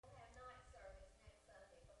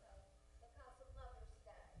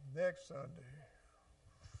Next Sunday.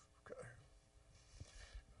 Okay.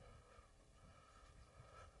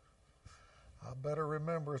 I better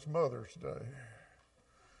remember it's Mother's Day.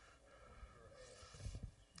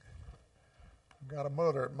 Got a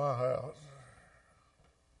mother at my house.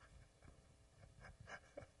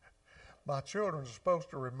 My children are supposed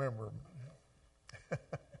to remember.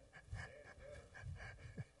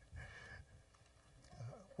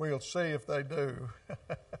 We'll see if they do.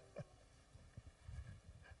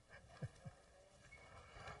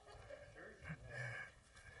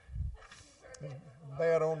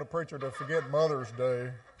 Bad on the preacher to forget Mother's Day.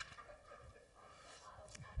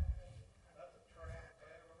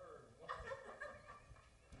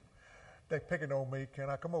 They picking on me. Can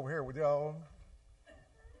I come over here with y'all?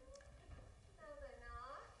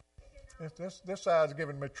 This side's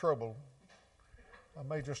giving me trouble. I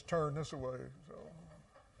may just turn this away. So.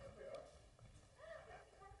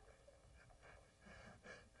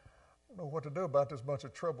 I don't know what to do about this bunch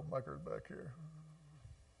of troublemakers back here.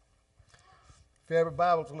 If you have your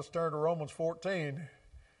Bibles, let's turn to Romans 14.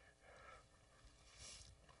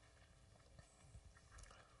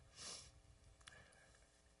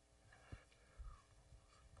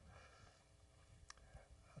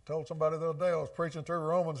 I told somebody the other day I was preaching through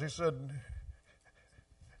Romans. He said,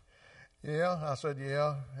 yeah. I said,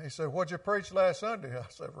 yeah. He said, what'd you preach last Sunday? I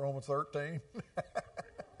said, Romans 13.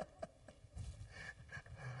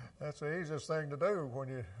 That's the easiest thing to do when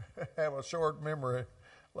you have a short memory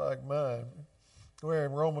like mine. We're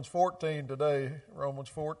in Romans 14 today, Romans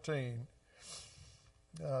 14.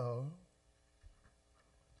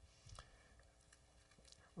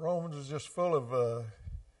 Romans is just full of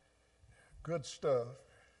good stuff.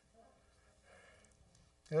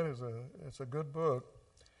 It's a good book.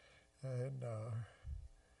 And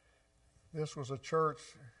this was a church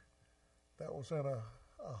that was in a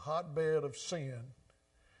hotbed of sin.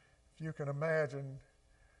 If you can imagine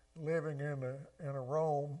living in a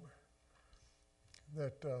Rome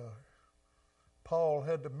that Paul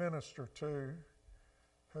had to minister to,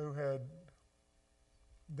 who had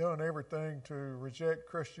done everything to reject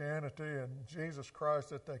Christianity and Jesus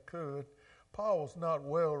Christ that they could. Paul was not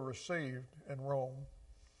well received in Rome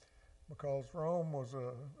because Rome was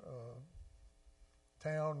a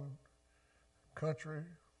town, country,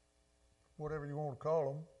 whatever you want to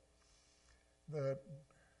call them, that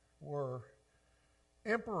were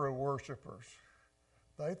emperor worshipers.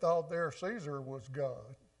 They thought their Caesar was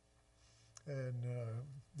God. And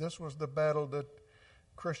this was the battle that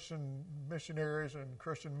Christian missionaries and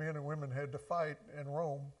Christian men and women had to fight in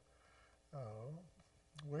Rome.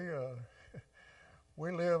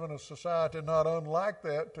 We live in a society not unlike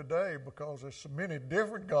that today because there's so many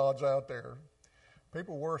different gods out there.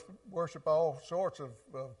 People worship all sorts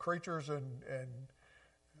of creatures and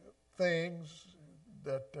things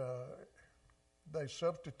that they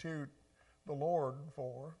substitute the Lord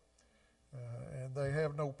for, and they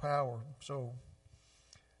have no power. So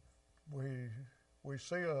we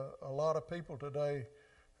see a lot of people today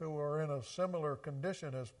who are in a similar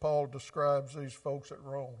condition as Paul describes these folks at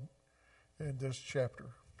Rome in this chapter.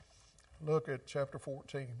 Look at chapter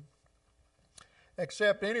 14.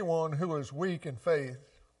 Accept anyone who is weak in faith,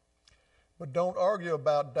 but don't argue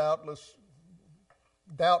about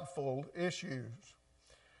doubtful issues.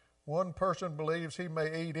 One person believes he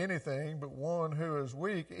may eat anything, but one who is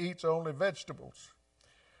weak eats only vegetables.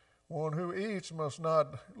 One who eats must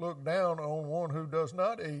not look down on one who does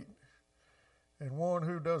not eat, and one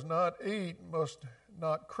who does not eat must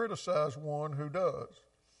not criticize one who does,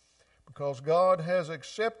 because God has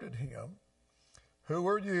accepted him. Who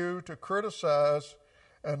are you to criticize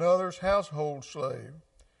another's household slave?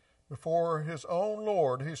 Before his own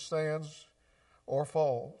Lord he stands or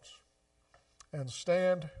falls, and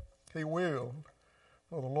stand he will,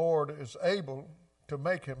 for the Lord is able to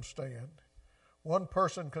make him stand. One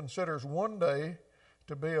person considers one day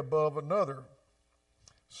to be above another.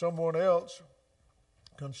 Someone else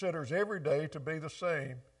considers every day to be the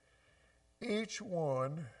same. Each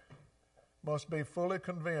one must be fully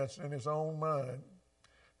convinced in his own mind.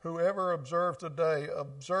 Whoever observes the day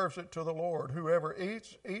observes it to the Lord. Whoever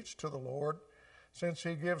eats, eats to the Lord, since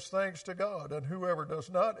he gives thanks to God. And whoever does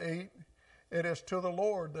not eat, it is to the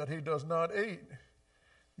Lord that he does not eat,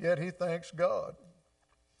 yet he thanks God.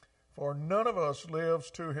 For none of us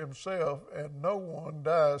lives to himself, and no one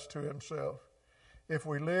dies to himself. If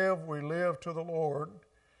we live to the Lord,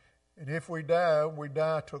 and if we die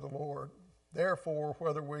to the Lord. Therefore,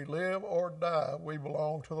 whether we live or die, we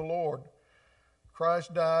belong to the Lord.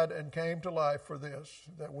 Christ died and came to life for this,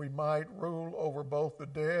 that we might rule over both the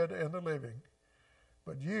dead and the living.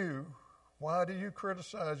 But you, why do you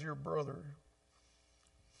criticize your brother?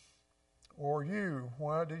 Or you,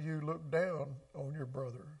 why do you look down on your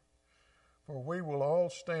brother? For we will all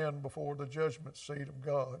stand before the judgment seat of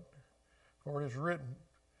God. For it is written,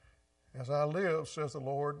 as I live, says the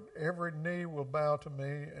Lord, every knee will bow to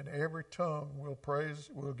me, and every tongue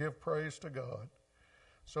will give praise to God.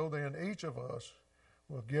 So then each of us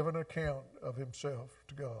will give an account of himself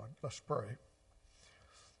to God. Let's pray.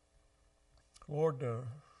 Lord,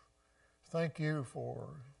 thank you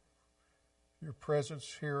for your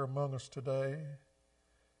presence here among us today.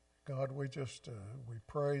 God, we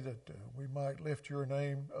pray that we might lift your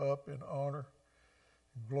name up in honor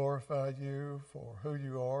and glorify you for who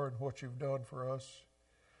you are and what you've done for us.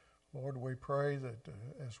 Lord, we pray that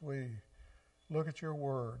as we look at your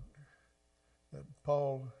word that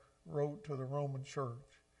Paul wrote to the Roman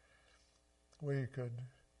church, we could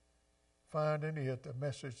find in it the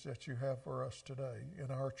message that you have for us today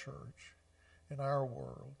in our church, in our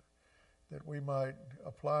world, that we might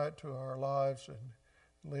apply it to our lives and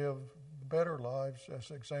live better lives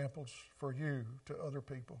as examples for you to other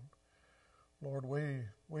people. Lord, we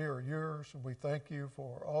are yours, and we thank you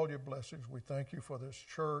for all your blessings. We thank you for this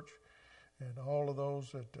church and all of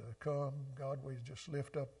those that come. God, we just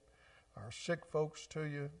lift up our sick folks to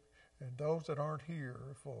you, and those that aren't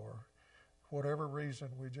here for whatever reason,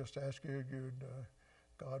 we just ask you,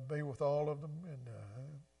 God, be with all of them and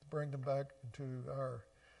bring them back into our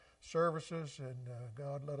services. And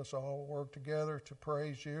God, let us all work together to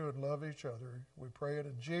praise you and love each other. We pray it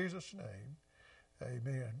in Jesus' name.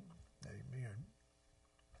 Amen. Amen.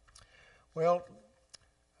 Well,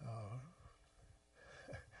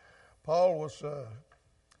 Paul was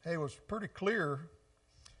pretty clear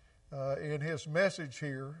in his message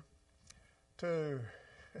here to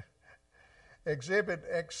exhibit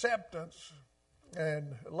acceptance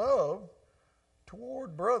and love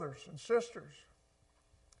toward brothers and sisters.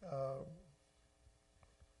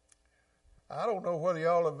 I don't know whether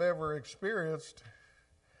y'all have ever experienced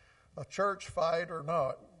a church fight or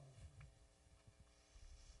not.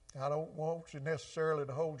 I don't want you necessarily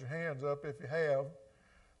to hold your hands up if you have,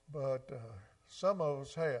 but some of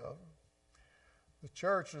us have. The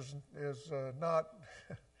church is not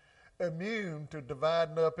immune to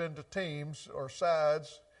dividing up into teams or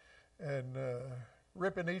sides and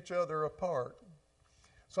ripping each other apart.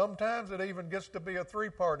 Sometimes it even gets to be a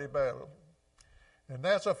three-party battle, and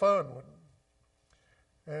that's a fun one.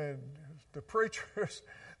 And the preacher's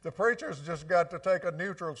just got to take a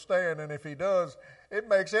neutral stand, and if he does, it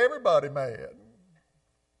makes everybody mad.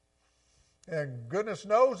 And goodness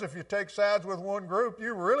knows if you take sides with one group,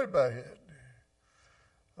 you're really bad.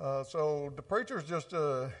 So the preacher's just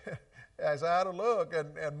as out of luck,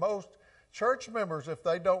 and most church members, if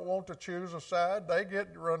they don't want to choose a side, they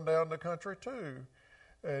get run down the country too.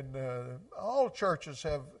 And all churches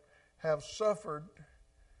have suffered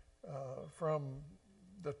from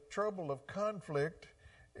the trouble of conflict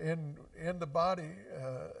in the body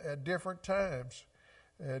at different times.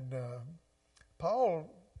 And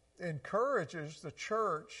Paul encourages the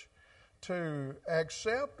church to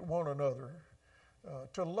accept one another,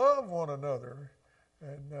 to love one another,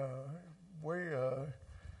 and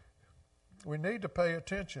we need to pay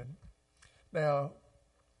attention. Now,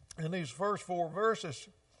 in these first 4 verses,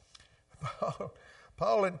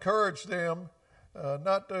 Paul encouraged them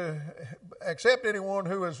not to accept anyone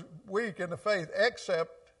who is weak in the faith,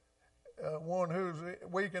 except one who's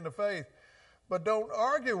weak in the faith. But don't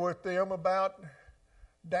argue with them about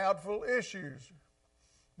doubtful issues.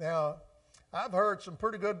 Now, I've heard some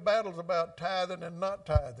pretty good battles about tithing and not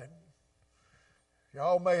tithing.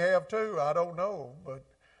 Y'all may have too, I don't know. But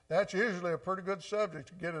that's usually a pretty good subject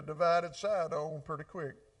to get a divided side on pretty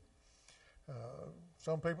quick.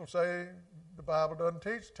 Some people say the Bible doesn't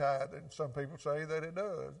teach tithing. Some people say that it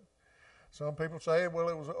does. Some people say, well,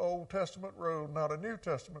 it was an Old Testament rule, not a New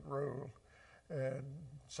Testament rule. And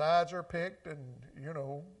sides are picked, and,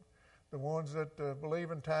 the ones that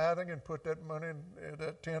believe in tithing and put that money,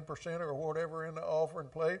 that 10% or whatever in the offering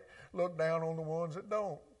plate, look down on the ones that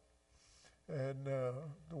don't. And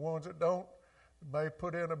the ones that don't may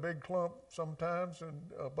put in a big clump sometimes and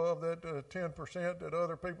above that 10% that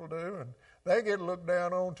other people do, and they get looked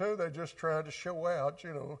down on too. They just try to show out,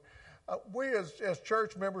 We as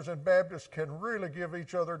church members and Baptists can really give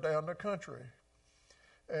each other down the country.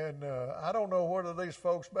 And I don't know whether these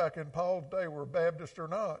folks back in Paul's day were Baptist or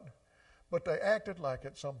not, but they acted like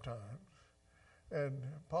it sometimes. And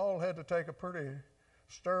Paul had to take a pretty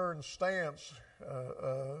stern stance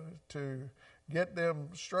to get them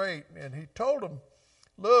straight. And he told them,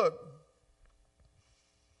 look,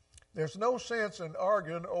 there's no sense in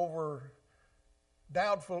arguing over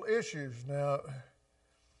doubtful issues. Now,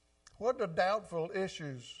 What do doubtful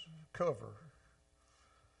issues cover?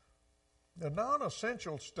 The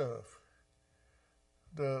non-essential stuff,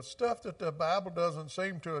 the stuff that the Bible doesn't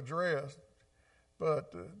seem to address,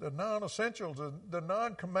 but the non-essentials, the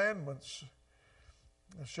non-commandments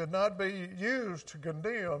should not be used to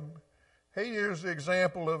condemn. He used the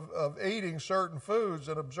example of eating certain foods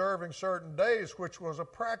and observing certain days, which was a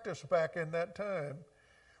practice back in that time.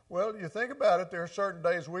 Well, you think about it, there are certain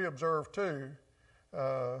days we observe too.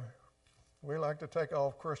 We like to take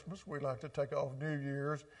off Christmas. We like to take off New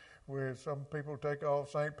Year's. Some people take off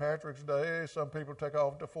St. Patrick's Day. Some people take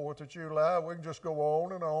off the 4th of July. We can just go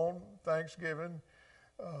on and on. Thanksgiving.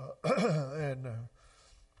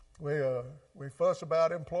 We fuss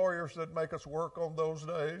about employers that make us work on those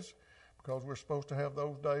days because we're supposed to have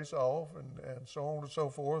those days off and so on and so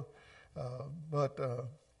forth. But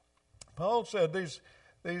Paul said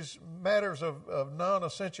these matters of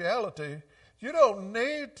non-essentiality, you don't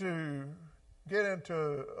need to get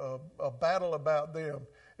into a battle about them.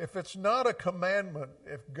 If it's not a commandment,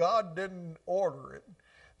 if God didn't order it,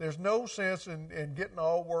 there's no sense in getting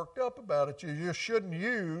all worked up about it. You shouldn't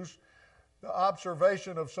use the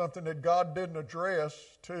observation of something that God didn't address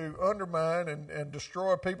to undermine and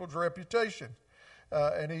destroy people's reputation.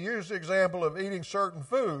 And he used the example of eating certain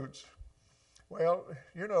foods. Well,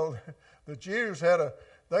 you know, the Jews had a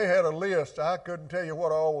list. I couldn't tell you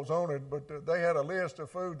what all was on it, but they had a list of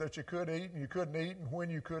food that you could eat and you couldn't eat, and when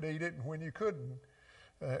you could eat it and when you couldn't.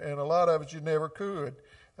 And a lot of it you never could.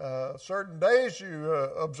 Certain days you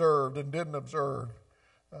observed and didn't observe.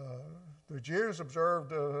 The Jews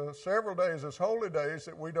observed several days as holy days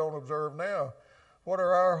that we don't observe now. What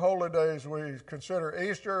are our holy days? We consider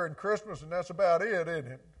Easter and Christmas, and that's about it, isn't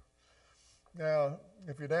it? Now,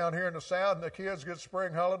 if you're down here in the South and the kids get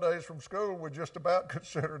spring holidays from school, we just about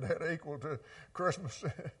consider that equal to Christmas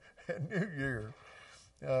and New Year.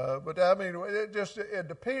 But I mean, it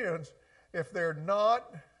depends. If they're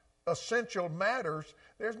not essential matters,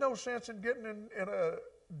 there's no sense in getting in a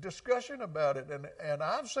discussion about it. And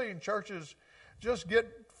I've seen churches just get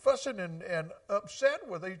fussing and upset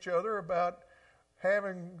with each other about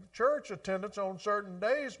having church attendance on certain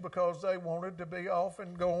days because they wanted to be off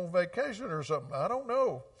and go on vacation or something. I don't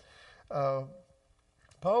know.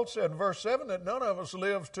 Paul said in verse 7 that none of us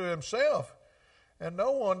lives to himself and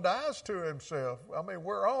no one dies to himself. I mean,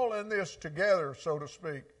 we're all in this together, so to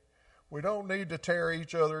speak. We don't need to tear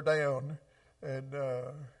each other down and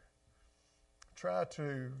try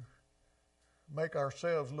to make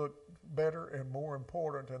ourselves look better and more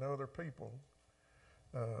important than other people.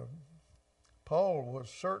 Paul was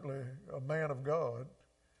certainly a man of God,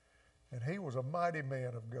 and he was a mighty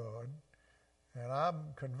man of God. And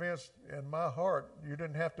I'm convinced in my heart you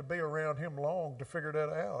didn't have to be around him long to figure that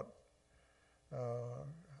out.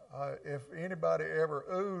 If anybody ever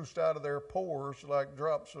oozed out of their pores like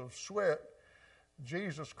drops of sweat,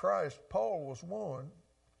 Jesus Christ, Paul was one.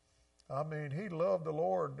 I mean, he loved the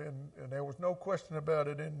Lord, and there was no question about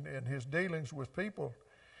it in his dealings with people.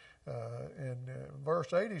 In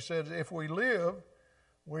verse 8 he says, if we live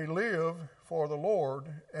for the Lord,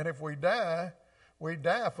 and if we die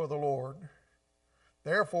for the Lord.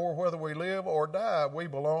 Therefore, whether we live or die, we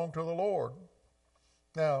belong to the Lord.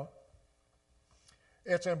 Now,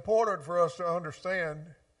 it's important for us to understand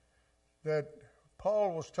that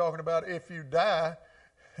Paul was talking about if you die,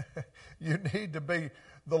 you need to be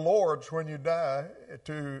the Lord's when you die,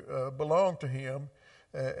 to belong to him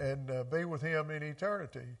and be with him in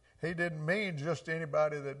eternity. He didn't mean just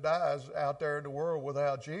anybody that dies out there in the world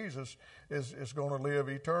without Jesus is going to live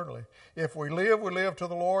eternally. If we live to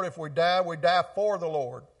the Lord. If we die for the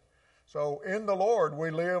Lord. So in the Lord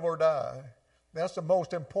we live or die. That's the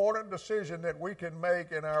most important decision that we can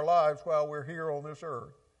make in our lives while we're here on this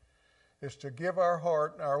earth, is to give our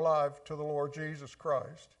heart and our life to the Lord Jesus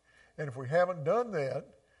Christ. And if we haven't done that,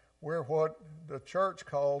 we're what the church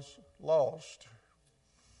calls lost.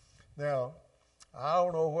 Now, I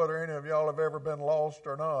don't know whether any of y'all have ever been lost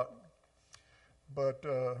or not, but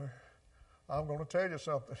I'm going to tell you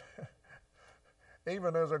something.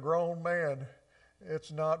 Even as a grown man,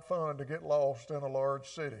 it's not fun to get lost in a large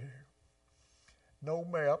city. No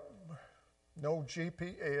map, no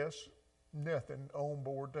GPS, nothing on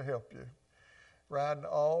board to help you. Riding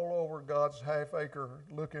all over God's half acre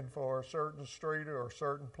looking for a certain street or a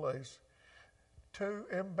certain place. Too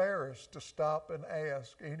embarrassed to stop and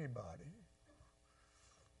ask anybody.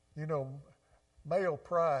 You know, male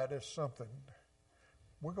pride is something.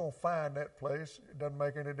 We're going to find that place. It doesn't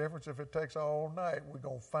make any difference if it takes all night. We're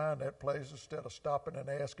going to find that place instead of stopping and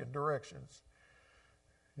asking directions.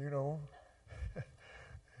 You know,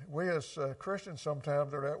 We as Christians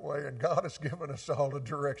sometimes are that way, and God has given us all the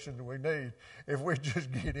directions we need if we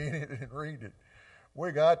just get in it and read it.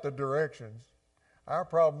 We got the directions. Our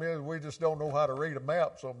problem is we just don't know how to read a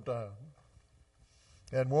map sometimes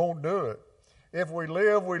and won't do it. If we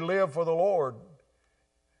live for the Lord.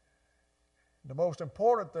 The most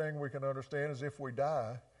important thing we can understand is if we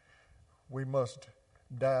die, we must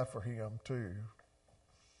die for Him too.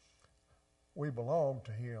 We belong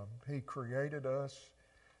to Him. He created us,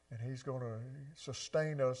 and He's going to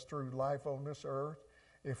sustain us through life on this earth.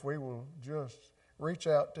 If we will just reach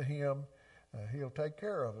out to Him, He'll take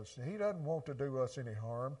care of us. He doesn't want to do us any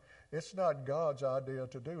harm. It's not God's idea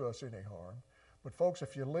to do us any harm. But folks,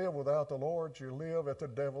 if you live without the Lord, you live at the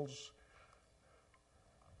devil's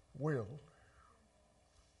will.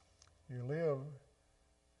 You live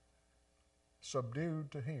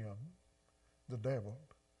subdued to him, the devil.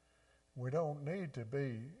 We don't need to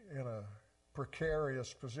be in a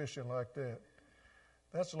precarious position like that.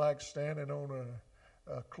 That's like standing on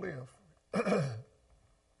a cliff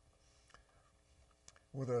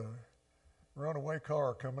with a runaway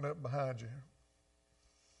car coming up behind you.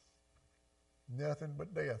 Nothing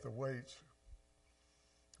but death awaits.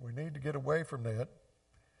 We need to get away from that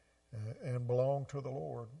and belong to the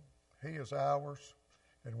Lord. He is ours,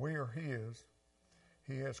 and we are His.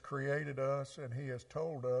 He has created us, and He has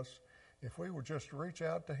told us if we would just reach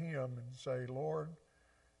out to Him and say, Lord,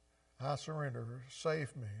 I surrender,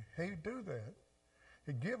 save me. He'd do that.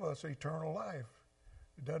 He'd give us eternal life.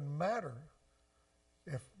 It doesn't matter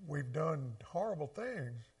if we've done horrible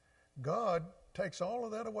things. God takes all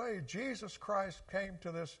of that away. Jesus Christ came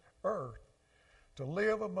to this earth to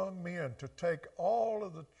live among men, to take all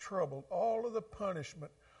of the trouble, all of the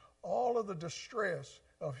punishment, all of the distress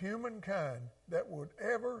of humankind that would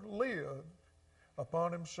ever live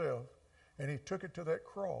upon Himself. And He took it to that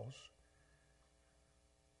cross.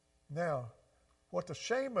 Now, what the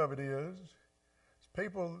shame of it is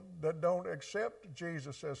people that don't accept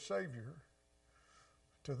Jesus as Savior.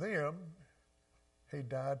 To them, He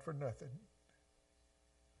died for nothing.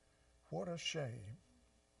 What a shame.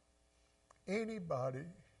 Anybody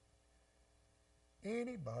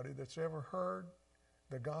that's ever heard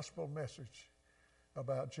the gospel message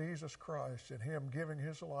about Jesus Christ and Him giving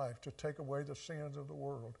His life to take away the sins of the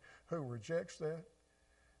world, who rejects that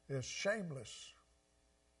is shameless.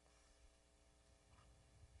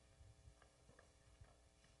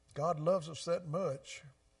 God loves us that much.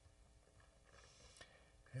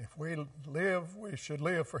 If we live, we should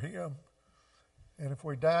live for Him. And if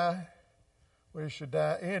we die, we should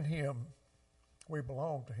die in Him. We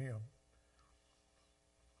belong to Him.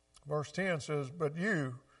 Verse 10 says, "But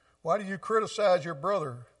you, why do you criticize your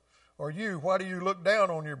brother? Or you, why do you look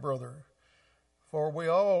down on your brother? For we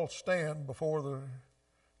all stand before the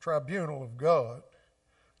tribunal of God."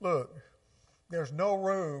 Look, there's no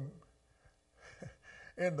room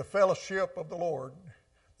in the fellowship of the Lord.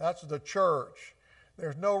 That's the church.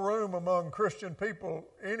 There's no room among Christian people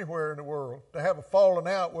anywhere in the world to have a falling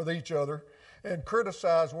out with each other and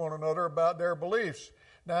criticize one another about their beliefs.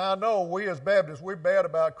 Now, I know we as Baptists, we're bad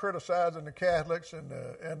about criticizing the Catholics and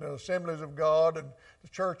the Assemblies of God and the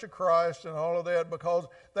Church of Christ and all of that because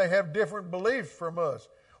they have different beliefs from us.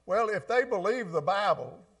 Well, if they believe the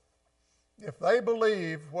Bible, if they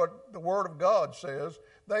believe what the Word of God says,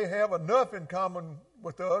 they have enough in common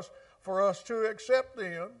with us for us to accept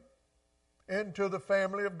them into the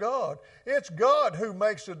family of God. It's God who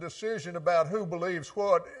makes a decision about who believes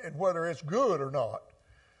what and whether it's good or not.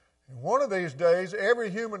 And one of these days, every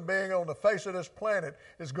human being on the face of this planet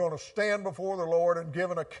is going to stand before the Lord and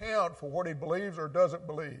give an account for what he believes or doesn't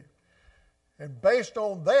believe. And based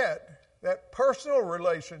on that personal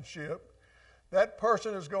relationship, that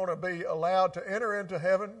person is going to be allowed to enter into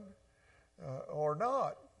heaven or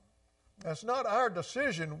not. That's not our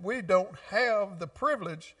decision. We don't have the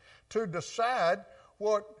privilege to decide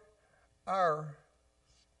what our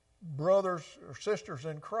brothers or sisters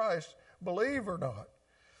in Christ believe or not.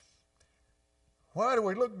 Why do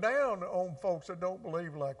we look down on folks that don't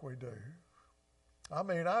believe like we do? I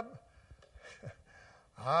mean,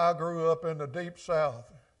 I grew up in the deep South.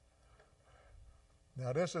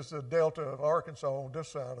 Now, this is the delta of Arkansas on this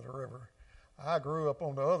side of the river. I grew up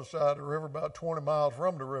on the other side of the river, about 20 miles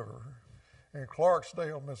from the river, in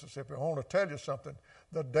Clarksdale, Mississippi. I want to tell you something.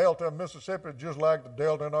 The delta of Mississippi is just like the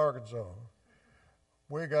delta in Arkansas.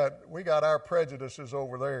 We got our prejudices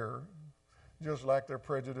over there, just like their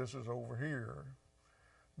prejudices over here.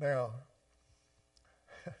 Now,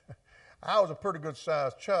 I was a pretty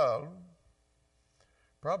good-sized child,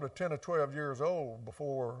 probably 10 or 12 years old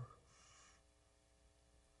before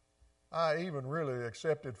I even really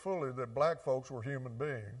accepted fully that black folks were human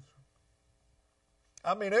beings.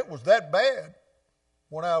 I mean, it was that bad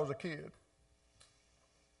when I was a kid.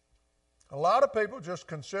 A lot of people just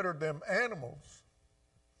considered them animals.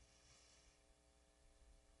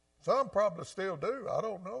 Some probably still do. I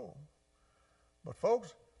don't know. But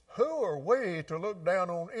folks, who are we to look down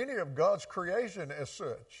on any of God's creation as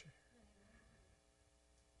such?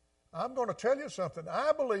 I'm going to tell you something.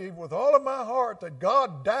 I believe with all of my heart that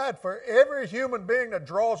God died for every human being that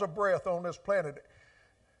draws a breath on this planet.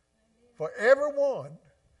 For everyone.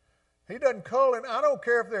 He doesn't call in. I don't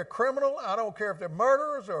care if they're criminal. I don't care if they're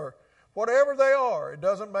murderers or whatever they are. It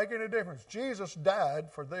doesn't make any difference. Jesus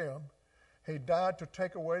died for them. He died to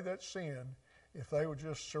take away that sin if they would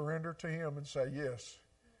just surrender to Him and say, yes,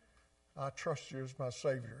 I trust you as my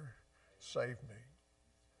Savior. Save me.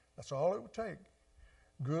 That's all it would take.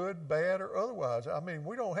 Good, bad, or otherwise. I mean,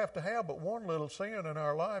 we don't have to have but one little sin in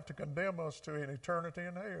our life to condemn us to an eternity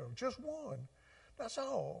in hell. Just one. That's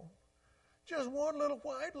all. Just one little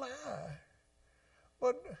white lie.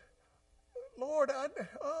 But, Lord, I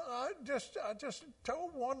just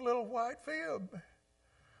told one little white fib.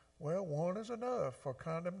 Well, one is enough for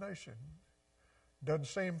condemnation. Doesn't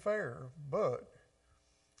seem fair, but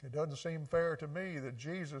it doesn't seem fair to me that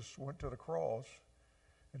Jesus went to the cross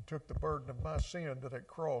and took the burden of my sin to that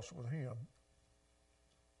cross with Him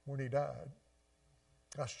when He died.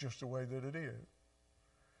 That's just the way that it is.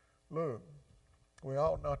 Look, we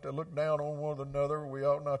ought not to look down on one another. We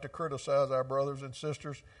ought not to criticize our brothers and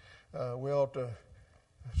sisters. We ought to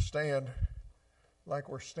stand like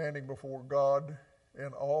we're standing before God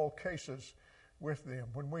in all cases with them.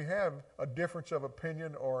 When we have a difference of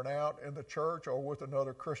opinion or an out in the church or with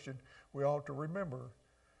another Christian, we ought to remember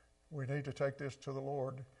we need to take this to the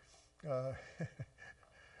Lord.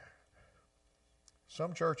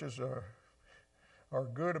 Some churches are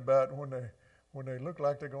good about when they look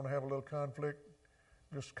like they're going to have a little conflict,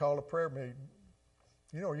 just call a prayer meeting.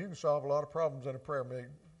 You know, you can solve a lot of problems in a prayer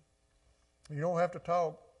meeting. You don't have to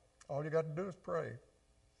talk. All you got to do is pray.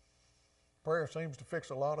 Prayer seems to fix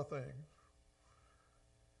a lot of things.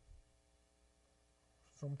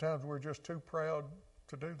 Sometimes we're just too proud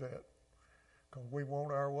to do that because we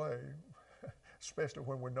want our way, especially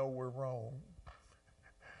when we know we're wrong.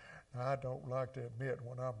 I don't like to admit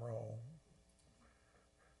when I'm wrong.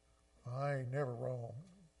 I ain't never wrong.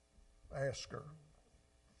 Ask her.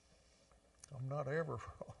 I'm not ever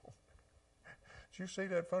wrong. Did you see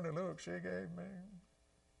that funny look she gave me?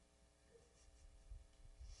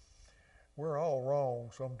 We're all wrong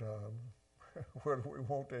sometimes, whether we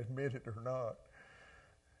want to admit it or not.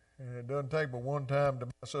 And it doesn't take but one time to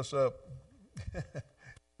mess us up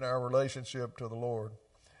in our relationship to the Lord.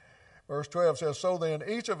 Verse 12 says, so then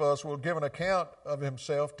each of us will give an account of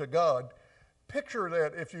himself to God. Picture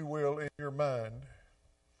that, if you will, in your mind.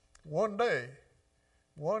 One day,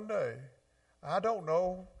 I don't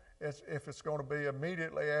know if it's going to be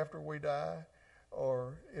immediately after we die,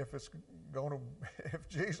 or if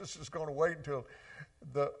Jesus is going to wait until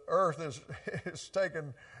the earth is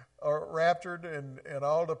taken or raptured and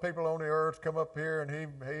all the people on the earth come up here and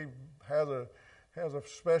he has a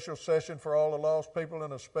special session for all the lost people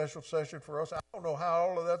and a special session for us. I don't know how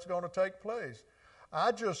all of that's going to take place.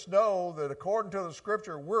 I just know that according to the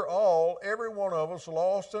Scripture, we're all, every one of us,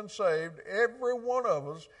 lost and saved. Every one of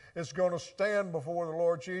us is going to stand before the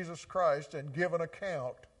Lord Jesus Christ and give an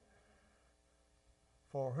account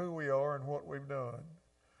for who we are and what we've done.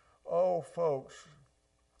 Oh, folks,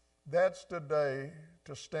 that's the day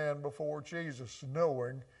to stand before Jesus,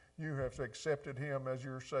 knowing you have accepted Him as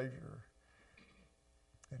your Savior.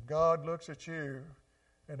 And God looks at you,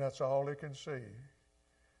 and that's all He can see,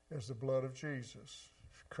 is the blood of Jesus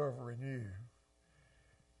covering you.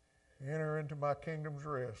 Enter into my kingdom's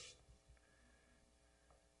rest.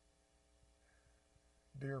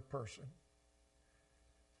 Dear person,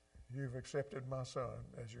 you've accepted my Son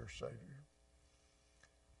as your Savior.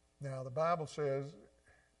 Now, the Bible says,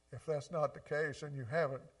 if that's not the case and you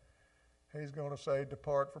haven't, He's going to say,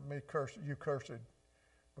 depart from me, you cursed,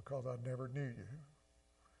 because I never knew you.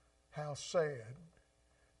 How sad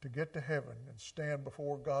to get to heaven and stand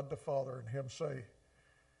before God the Father and Him say,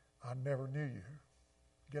 I never knew you.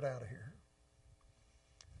 Get out of here.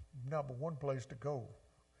 Not but one place to go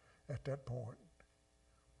at that point.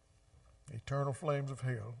 Eternal flames of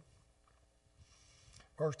hell.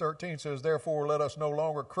 Verse 13 says, therefore let us no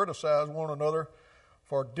longer criticize one another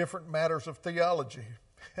for different matters of theology.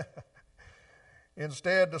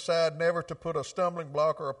 Instead, decide never to put a stumbling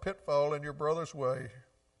block or a pitfall in your brother's way.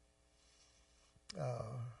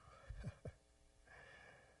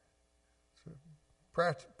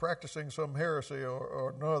 Practicing some heresy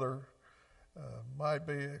or another might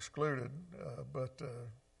be excluded, but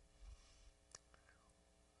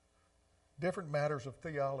different matters of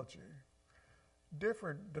theology.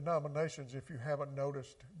 Different denominations, if you haven't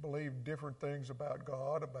noticed, believe different things about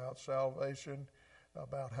God, about salvation,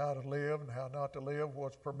 about how to live and how not to live,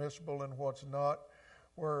 what's permissible and what's not.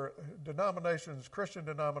 Where denominations, Christian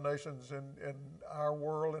denominations in our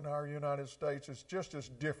world, in our United States, is just as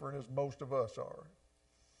different as most of us are.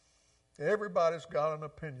 Everybody's got an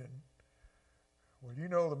opinion. Well, you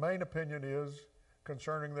know the main opinion is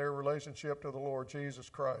concerning their relationship to the Lord Jesus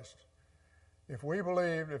Christ. If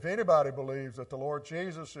anybody believes that the Lord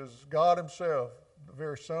Jesus is God himself, the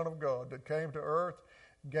very Son of God that came to earth,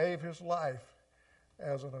 gave his life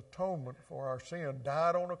as an atonement for our sin,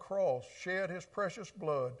 died on a cross, shed his precious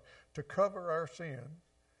blood to cover our sin.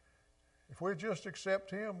 If we just accept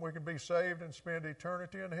him, we can be saved and spend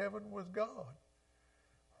eternity in heaven with God.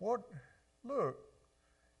 Look,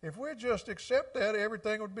 if we just accept that,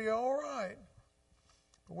 everything would be all right.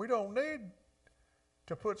 But we don't need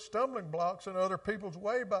to put stumbling blocks in other people's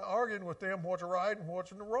way by arguing with them what's right and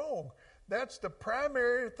what's wrong. That's the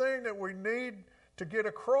primary thing that we need to get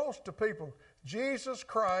across to people. Jesus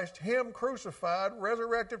Christ, him crucified,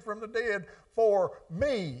 resurrected from the dead for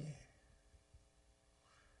me,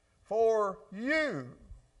 for you.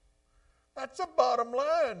 That's the bottom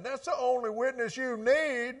line. That's the only witness you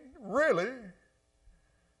need, really,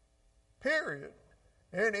 period.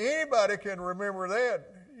 And anybody can remember that.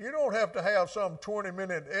 You don't have to have some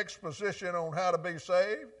 20-minute exposition on how to be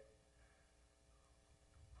saved.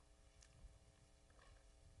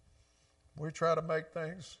 We try to make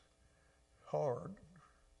things hard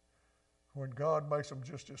when God makes them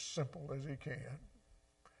just as simple as he can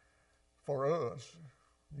for us.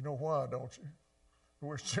 You know why, don't you?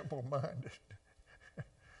 We're simple-minded.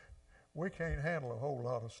 We can't handle a whole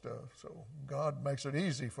lot of stuff, so God makes it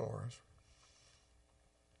easy for us.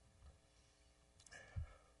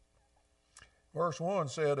 Verse 1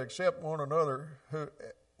 said, accept one another,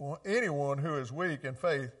 anyone who is weak in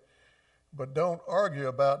faith, but don't argue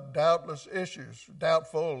about doubtful issues.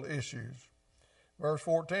 Verse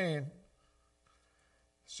 14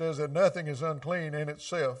 says that nothing is unclean in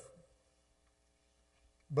itself,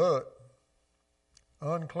 but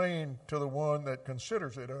unclean to the one that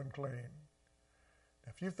considers it unclean.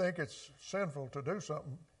 If you think it's sinful to do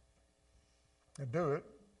something and do it,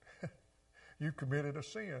 you committed a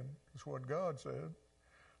sin. That's what God said.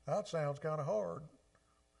 That sounds kind of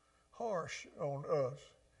harsh on us.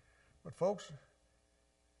 But folks,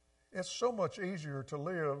 it's so much easier to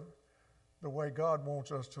live the way God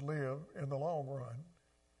wants us to live in the long run,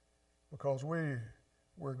 because we're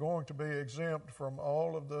going to be exempt from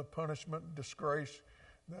all of the punishment and disgrace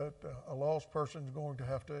that a lost person is going to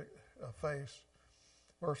have to face.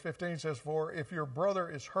 Verse 15 says, for if your brother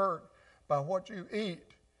is hurt by what you eat,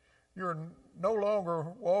 you're no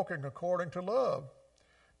longer walking according to love.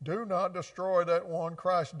 Do not destroy that one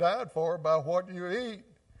Christ died for by what you eat.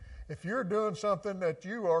 If you're doing something that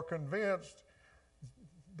you are convinced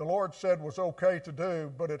the Lord said was okay to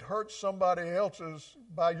do, but it hurts somebody else's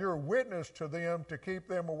by your witness to them to keep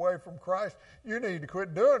them away from Christ, you need to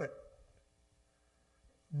quit doing it.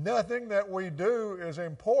 Nothing that we do is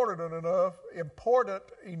important enough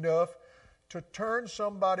to turn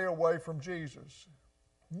somebody away from Jesus.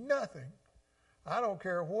 Nothing. I don't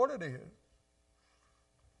care what it is.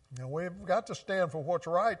 Now, we've got to stand for what's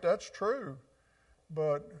right. That's true.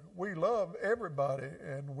 But we love everybody,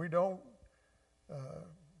 and we don't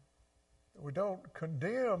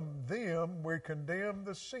condemn them. We condemn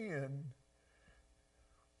the sin.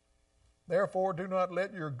 Therefore, do not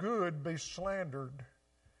let your good be slandered.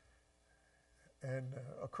 And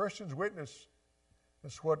a Christian's witness,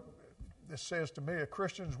 that's what this says to me, a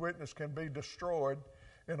Christian's witness can be destroyed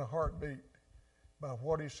in a heartbeat by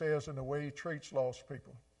what he says and the way he treats lost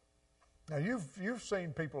people. Now, you've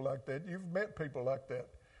seen people like that. You've met people like that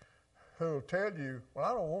who will tell you, well,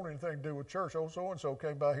 I don't want anything to do with church. Oh, so-and-so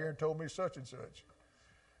came by here and told me such and such.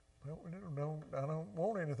 Well, no, I don't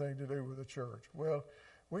want anything to do with the church. Well,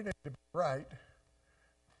 we need to be right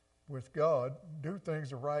with God, do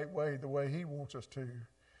things the right way, the way he wants us to.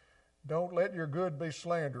 Don't let your good be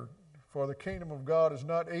slandered, for the kingdom of God is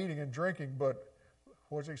not eating and drinking, but,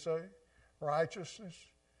 what does he say? Righteousness,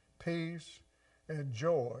 peace, and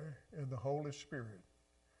joy in the Holy Spirit.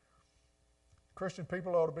 Christian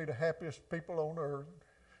people ought to be the happiest people on earth.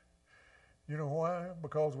 You know why?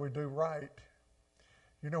 Because we do right.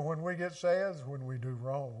 You know when we get sad is when we do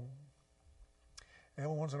wrong.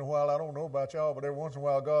 Every once in a while, I don't know about y'all, but every once in a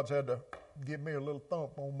while God's had to give me a little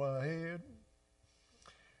thump on my head.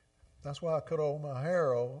 That's why I cut all my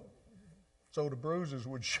hair off. so the bruises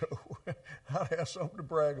would show. I'd have something to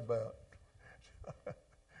brag about.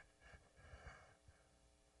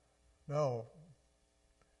 No.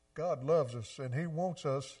 God loves us, and He wants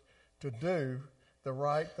us to do the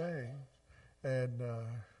right thing. And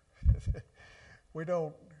we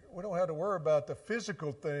don't have to worry about the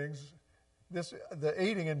physical things, the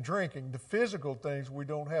eating and drinking, the physical things we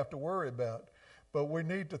don't have to worry about. But we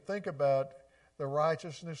need to think about the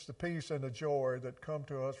righteousness, the peace, and the joy that come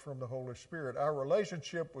to us from the Holy Spirit. Our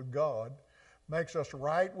relationship with God makes us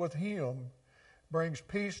right with Him, brings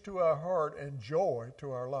peace to our heart and joy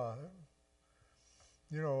to our lives.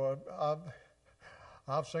 You know,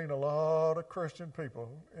 I've seen a lot of Christian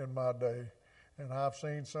people in my day, and I've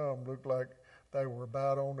seen some look like they were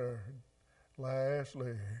about on their last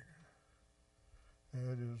leg.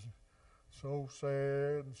 It is so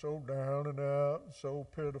sad and so down and out and so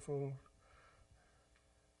pitiful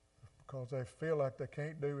because they feel like they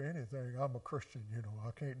can't do anything. I'm a Christian, you know,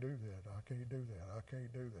 I can't do that. I can't do that. I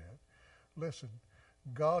can't do that. Listen,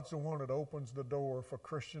 God's the one that opens the door for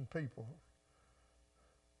Christian people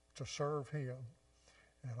to serve Him.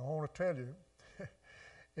 And I want to tell you,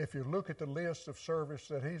 if you look at the list of service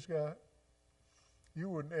that He's got, you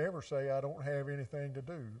wouldn't ever say, I don't have anything to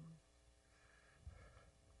do.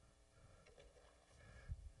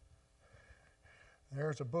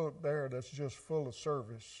 There's a book there that's just full of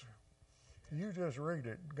service. You just read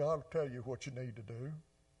it. God will tell you what you need to do.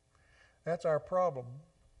 That's our problem.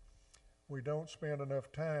 We don't spend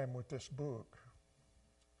enough time with this book.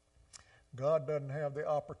 God doesn't have the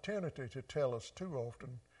opportunity to tell us too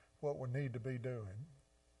often what we need to be doing.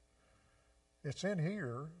 It's in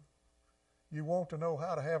here. You want to know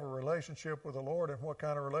how to have a relationship with the Lord and what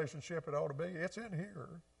kind of relationship it ought to be? It's in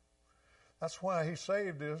here. That's why He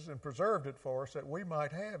saved us and preserved it for us, that we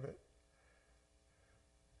might have it.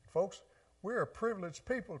 Folks, we're a privileged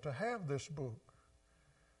people to have this book.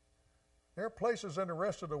 There are places in the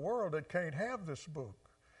rest of the world that can't have this book.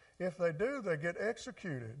 If they do, they get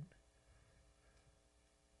executed.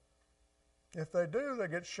 If they do, they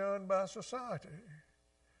get shunned by society.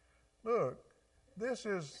 Look,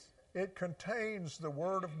 it contains the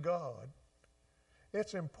Word of God.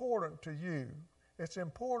 It's important to you. It's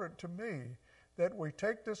important to me that we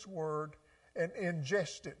take this Word and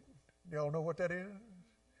ingest it. Y'all know what that is?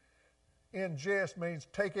 Ingest means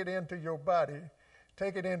take it into your body,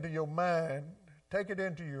 take it into your mind, take it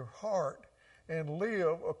into your heart, and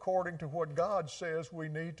live according to what God says we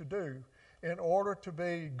need to do in order to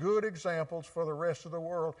be good examples for the rest of the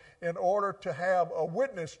world, in order to have a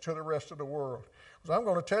witness to the rest of the world. Because I'm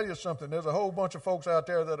going to tell you something. There's a whole bunch of folks out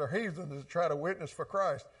there that are heathens that try to witness for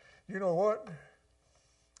Christ. You know what?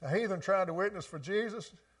 A heathen trying to witness for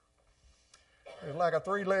Jesus is like a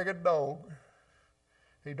three-legged dog.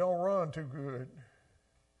 He don't run too good.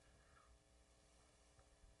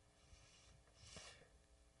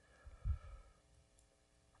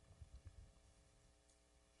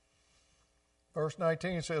 Verse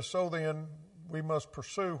 19 says, so then we must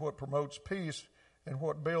pursue what promotes peace and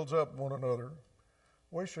what builds up one another.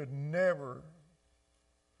 We should never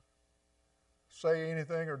say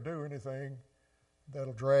anything or do anything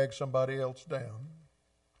that'll drag somebody else down.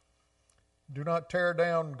 Do not tear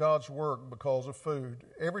down God's work because of food.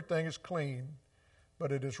 Everything is clean,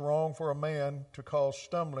 but it is wrong for a man to cause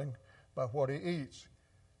stumbling by what he eats.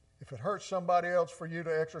 If it hurts somebody else for you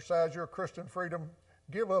to exercise your Christian freedom,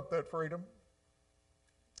 give up that freedom.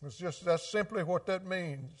 That's simply what that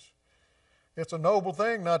means. It's a noble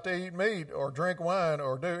thing not to eat meat or drink wine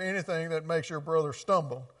or do anything that makes your brother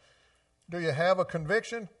stumble. Do you have a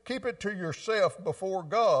conviction? Keep it to yourself before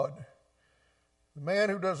God. The man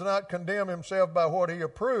who does not condemn himself by what he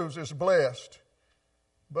approves is blessed.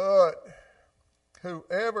 But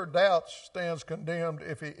whoever doubts stands condemned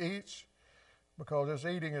if he eats, because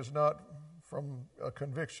his eating is not from a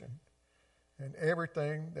conviction. And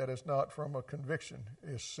everything that is not from a conviction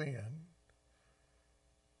is sin.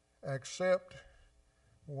 Accept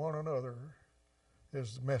one another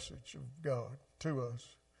is the message of God to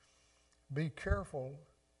us. Be careful,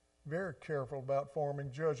 very careful about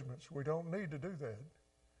forming judgments. We don't need to do that.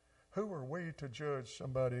 Who are we to judge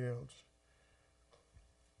somebody else?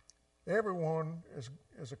 Everyone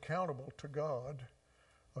is accountable to God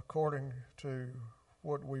according to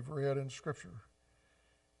what we've read in Scripture.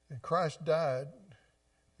 And Christ died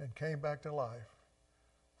and came back to life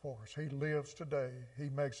for us. He lives today. He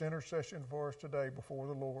makes intercession for us today before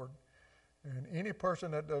the Lord. And any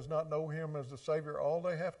person that does not know Him as the Savior, all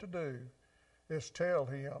they have to do is tell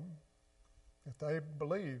Him, if they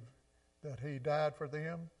believe that He died for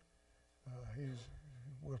them, He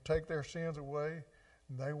will take their sins away,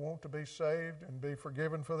 and they want to be saved and be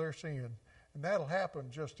forgiven for their sin. And that'll happen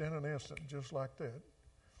just in an instant, just like that.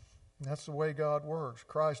 And that's the way God works.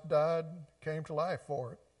 Christ died, came to life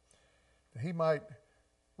for it, that he might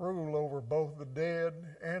rule over both the dead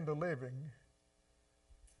and the living.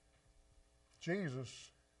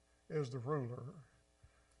 Jesus is the ruler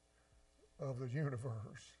of the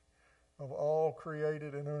universe, of all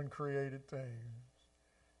created and uncreated things.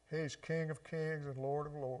 He's King of kings and Lord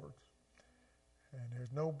of lords. And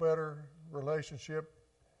there's no better relationship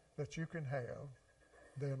that you can have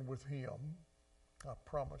than with him. I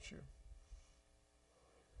promise you.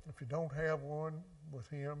 If you don't have one with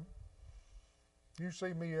him, you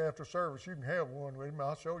see me after service, you can have one with him.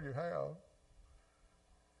 I'll show you how.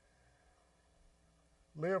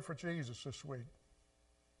 Live for Jesus this week.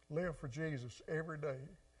 Live for Jesus every day.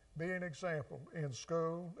 Be an example in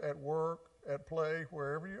school, at work, at play,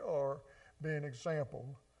 wherever you are. Be an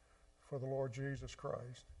example for the Lord Jesus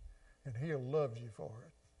Christ. And he'll love you for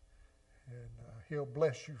it. And he'll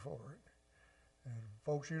bless you for it. And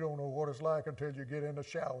folks, you don't know what it's like until you get in the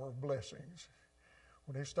shower of blessings.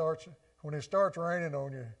 When it starts raining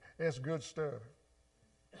on you, it's good stuff.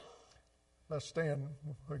 Let's stand.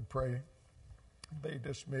 We can pray. Be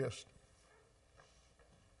dismissed.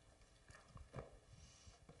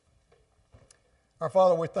 Our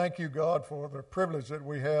Father, we thank you, God, for the privilege that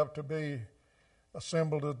we have to be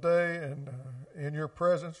assembled today and in your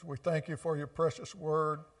presence. We thank you for your precious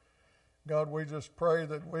word. God, we just pray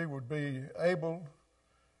that we would be able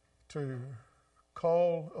to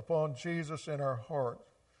call upon Jesus in our heart,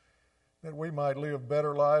 that we might live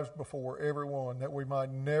better lives before everyone, that we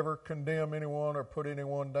might never condemn anyone or put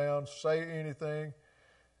anyone down, say anything,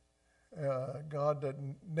 God, that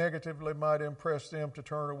negatively might impress them to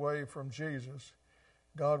turn away from Jesus.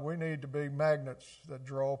 God, we need to be magnets that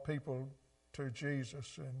draw people to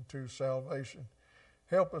Jesus and to salvation.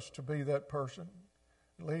 Help us to be that person.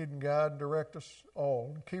 Lead and guide and direct us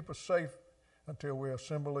all. And keep us safe until we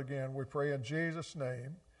assemble again. We pray in Jesus'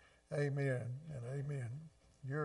 name. Amen and amen.